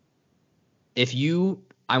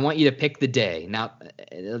I want you to pick the day. Now,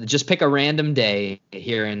 just pick a random day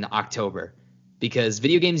here in October, because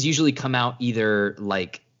video games usually come out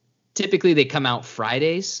typically they come out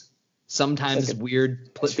Fridays. Sometimes like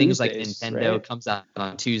weird things like Nintendo comes out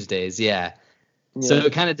on Tuesdays. Yeah. So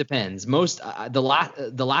it kind of depends.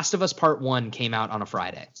 The Last of Us Part 1 came out on a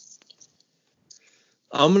Friday.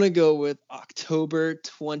 I'm going to go with October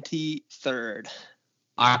 23rd.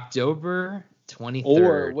 October 23rd.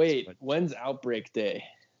 Or wait, when's Outbreak Day?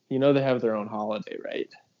 You know they have their own holiday, right?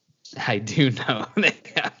 I do know they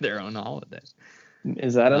have their own holiday.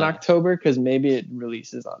 Is that in October? Because maybe it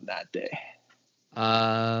releases on that day.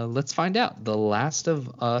 Let's find out. The Last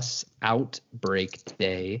of Us Outbreak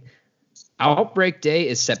Day. Outbreak Day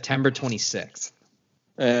is September 26th.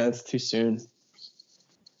 It's too soon.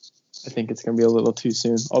 I think it's going to be a little too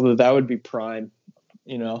soon. Although that would be prime,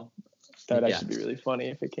 you know. That would actually be really funny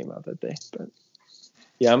if it came out that day. But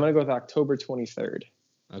yeah, I'm going to go with October 23rd.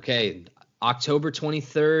 Okay, October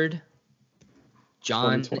 23rd.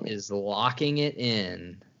 John 2020. is locking it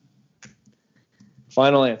in.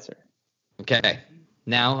 Final answer. Okay,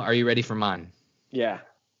 now are you ready for mine? Yeah.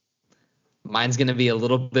 Mine's going to be a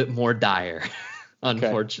little bit more dire,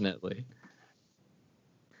 unfortunately.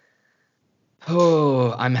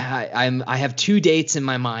 Oh, I have 2 dates in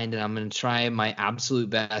my mind, and I'm going to try my absolute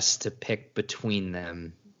best to pick between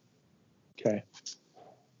them. Okay.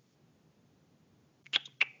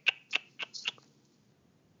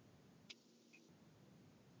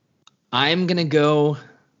 I'm going to go,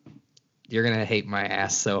 you're going to hate my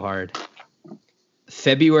ass so hard,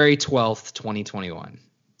 February 12th, 2021.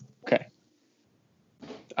 Okay.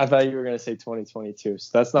 I thought you were going to say 2022,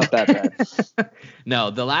 so that's not that bad.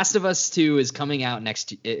 No, The Last of Us 2 is coming out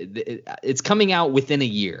it's coming out within a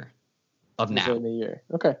year of now. Within a year.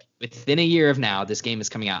 Okay. Within a year of now, this game is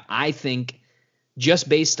coming out. I think just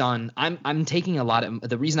based on I'm taking a lot of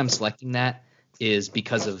the reason I'm selecting that is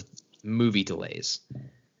because of movie delays.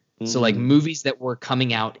 So like movies that were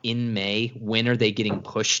coming out in May, when are they getting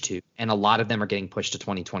pushed to? And a lot of them are getting pushed to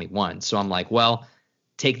 2021. So I'm like, well,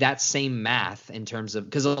 take that same math in terms of,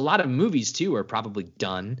 because a lot of movies too are probably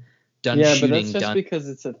done yeah, shooting. But that's just because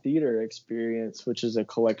it's a theater experience, which is a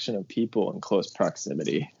collection of people in close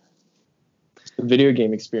proximity. The video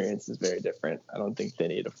game experience is very different. I don't think they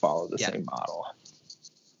need to follow the same model.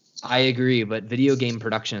 I agree, but video game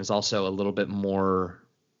production is also a little bit more.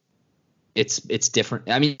 It's different.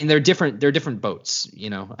 I mean, they're different boats, you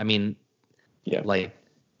know. I mean, like,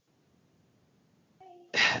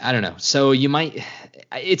 I don't know. So you might.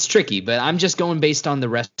 It's tricky, but I'm just going based on the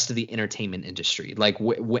rest of the entertainment industry, like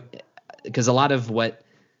because a lot of what,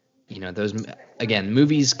 you know, those, again,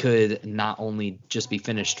 movies could not only just be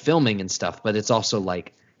finished filming and stuff, but it's also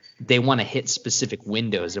like they want to hit specific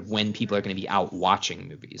windows of when people are going to be out watching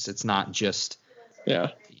movies. It's not just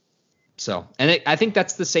So, and I think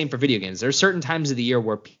that's the same for video games. There are certain times of the year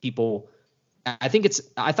where people, I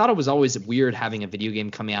thought it was always weird having a video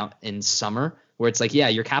game coming out in summer where it's like, yeah,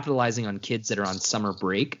 you're capitalizing on kids that are on summer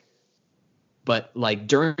break, but like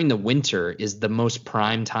during the winter is the most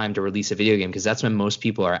prime time to release a video game because that's when most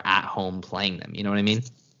people are at home playing them. You know what I mean?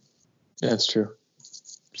 Yeah, that's true.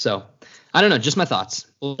 So, I don't know, just my thoughts.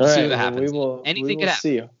 We'll see what happens. Anything could happen.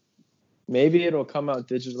 See. Maybe it'll come out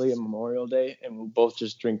digitally on Memorial Day, and we'll both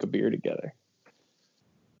just drink a beer together.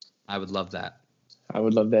 I would love that. I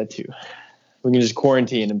would love that too. We can just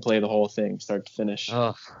quarantine and play the whole thing, start to finish.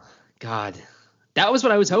 Oh, God. That was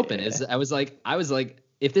what I was hoping. Is I was like,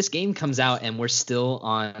 if this game comes out and we're still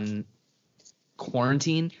on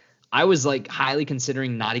quarantine, I was like highly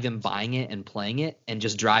considering not even buying it and playing it and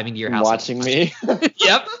just driving to your house. Watching me.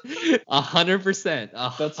 Yep.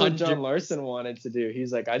 100%. That's what John Larson wanted to do.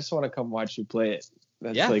 He's like, I just want to come watch you play it.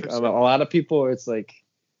 That's like sure. A lot of people, it's like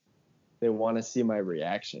they want to see my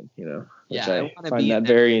reaction, you know, which I find that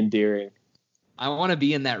very endearing. I want to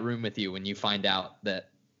be in that room with you when you find out that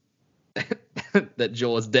that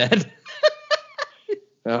Joel is dead.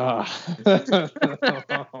 No.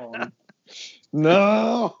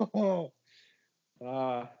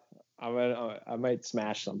 I might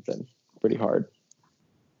smash something pretty hard.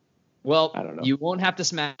 Well, I don't know. You won't have to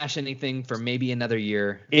smash anything for maybe another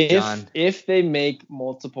year, John. If they make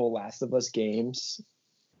multiple Last of Us games,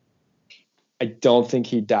 I don't think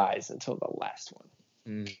he dies until the last one.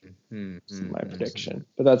 That's my prediction.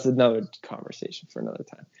 But that's another conversation for another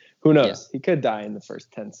time. Who knows? Yeah. He could die in the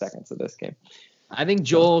first 10 seconds of this game. I think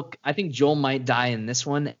Joel might die in this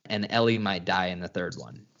one, and Ellie might die in the third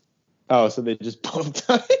one. Oh, so they just both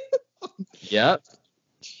die? Yep.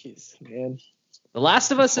 Jeez, man. The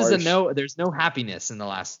Last of Us is there's no happiness in The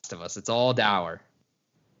Last of Us. It's all dour.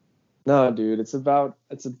 No, dude, it's about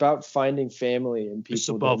finding family and people. It's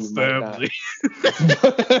about family.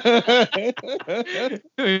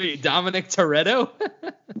 Dominic Toretto?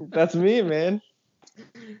 That's me, man.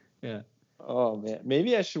 Yeah. Oh man,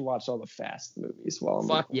 maybe I should watch all the Fast movies while I'm.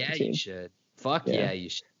 Fuck yeah, you should. You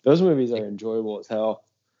should. Those movies are enjoyable as hell.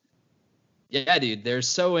 Yeah, dude, they're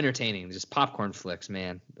so entertaining. Just popcorn flicks,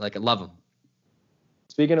 man. Like I love them.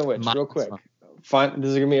 Speaking of which, real quick, this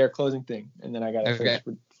is gonna be our closing thing, and then I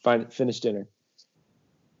gotta finish dinner.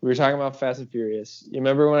 We were talking about Fast and Furious. You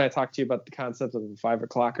remember when I talked to you about the concept of the 5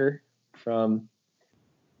 o'clocker from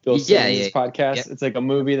Bill Simmons' podcast? Yeah. It's like a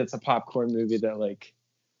movie that's a popcorn movie that like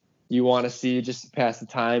you want to see just to pass the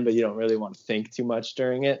time, but you don't really want to think too much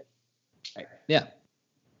during it. Yeah.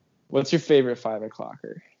 What's your favorite 5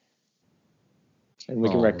 o'clocker? And we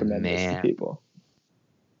can recommend this to people.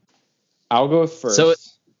 I'll go first. So,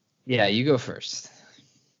 yeah, you go first.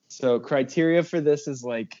 So criteria for this is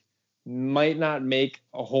like, might not make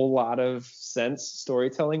a whole lot of sense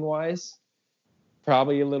storytelling wise.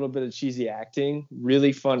 Probably a little bit of cheesy acting,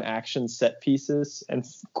 really fun action set pieces, and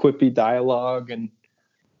quippy dialogue, and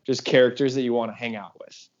just characters that you want to hang out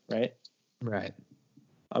with, right? Right.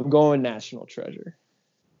 I'm going National Treasure.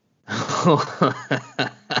 I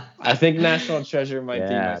think National Treasure might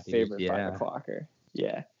be my favorite 5 o'clocker.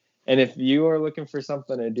 Yeah. And if you are looking for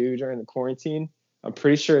something to do during the quarantine, I'm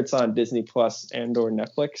pretty sure it's on Disney Plus and or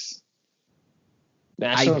Netflix.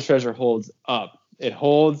 National Treasure holds up. It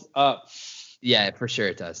holds up. Yeah, for sure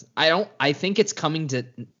it does. I think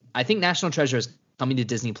National Treasure is coming to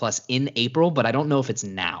Disney Plus in April, but I don't know if it's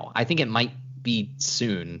now. I think it might be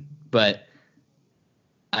soon, but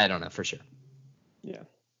I don't know for sure. Yeah.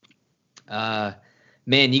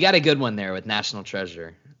 Man, you got a good one there with National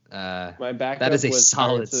Treasure. My backup that is a was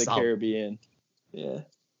solid, Pirates of the Caribbean. Yeah.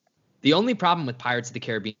 The only problem with Pirates of the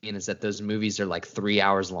Caribbean is that those movies are like 3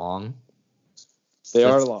 hours long. They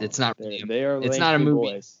are long. It's not. They are. It's not a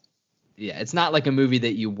movie. Boys. Yeah, it's not like a movie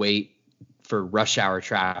that you wait for rush hour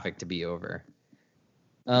traffic to be over.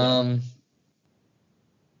 Oh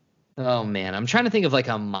man, I'm trying to think of like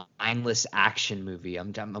a mindless action movie.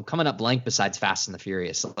 I'm coming up blank besides Fast and the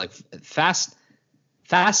Furious. Like Fast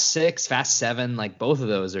 6, Fast 7, like both of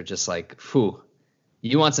those are just like, whew.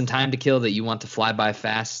 You want some time to kill that you want to fly by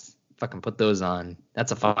fast? Fucking put those on.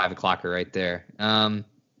 That's a 5 o'clocker right there.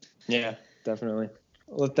 Yeah, definitely.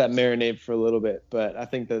 I'll let that marinate for a little bit, but I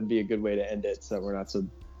think that'd be a good way to end it so we're not so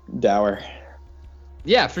dour.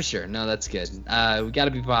 Yeah, for sure. No, that's good. We got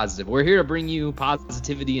to be positive. We're here to bring you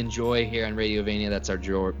positivity and joy here on Radiovania. That's our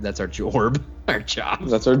job. Our job.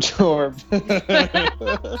 That's our job.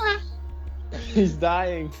 He's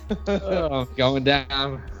dying. I'm going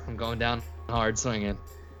down hard swinging.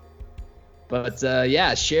 But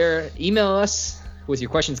email us with your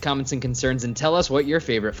questions, comments, and concerns, and tell us what your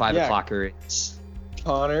favorite 5 o'clocker is.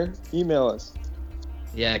 Connor, email us.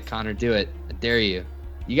 Yeah, Connor, do it. I dare you.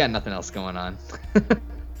 You got nothing else going on.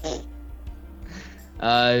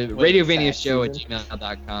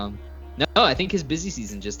 RadioVaniaShow@gmail.com. No, I think his busy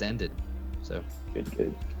season just ended. So good.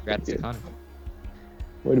 Congrats to Connor.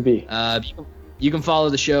 Where to be? You can follow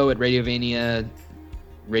the show at RadioVania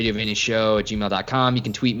Show@gmail.com. You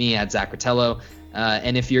can tweet me at Zach Rotello.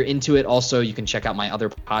 And if you're into it, also you can check out my other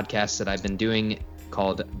podcasts that I've been doing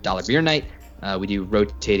called Dollar Beer Night. We do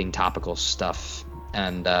rotating topical stuff,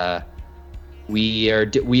 and we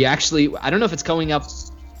actually, I don't know if it's going up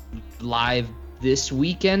live this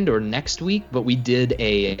weekend or next week, but we're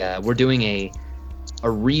doing a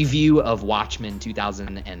review of Watchmen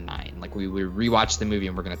 2009. Like we rewatched the movie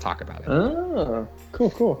and we're going to talk about it. Oh,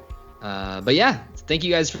 cool. But yeah, thank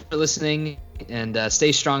you guys for listening, and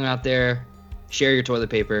stay strong out there. Share your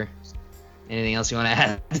toilet paper. Anything else you want to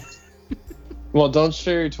add? Well, don't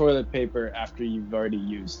share your toilet paper after you've already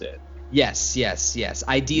used it. Yes.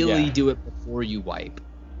 Ideally, do it before you wipe.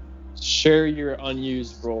 Share your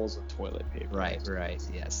unused rolls of toilet paper. Right.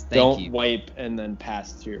 Yes. Don't wipe and then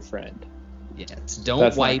pass to your friend. Yes. Don't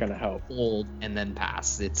That's wipe, not gonna help. Hold, and then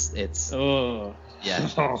pass. It's. Oh. Yeah.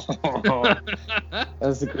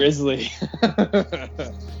 That's the grizzly. All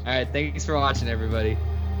right. Thanks for watching, everybody.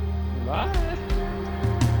 Bye.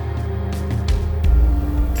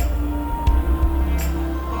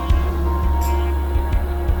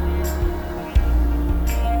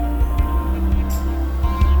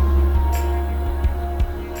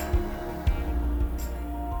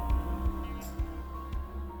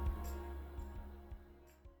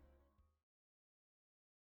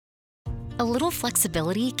 A little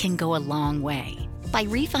flexibility can go a long way. By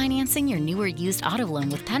refinancing your newer used auto loan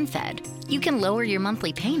with PenFed, you can lower your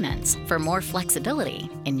monthly payments for more flexibility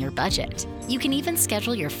in your budget. You can even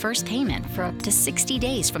schedule your first payment for up to 60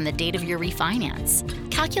 days from the date of your refinance.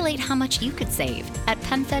 Calculate how much you could save at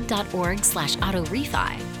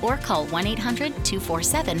PenFed.org/auto-refi or call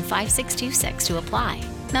 1-800-247-5626 to apply.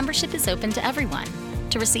 Membership is open to everyone.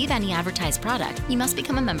 To receive any advertised product, you must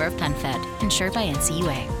become a member of PenFed, insured by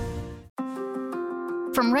NCUA.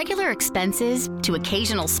 From regular expenses to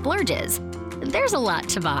occasional splurges, there's a lot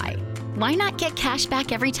to buy. Why not get cash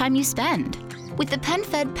back every time you spend? With the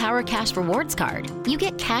PenFed Power Cash Rewards Card, you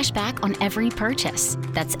get cash back on every purchase.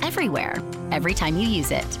 That's everywhere, every time you use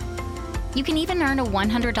it. You can even earn a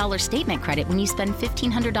 $100 statement credit when you spend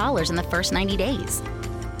 $1,500 in the first 90 days.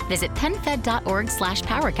 Visit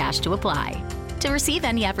PenFed.org/PowerCash to apply. To receive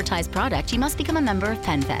any advertised product, you must become a member of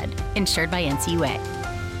PenFed, insured by NCUA.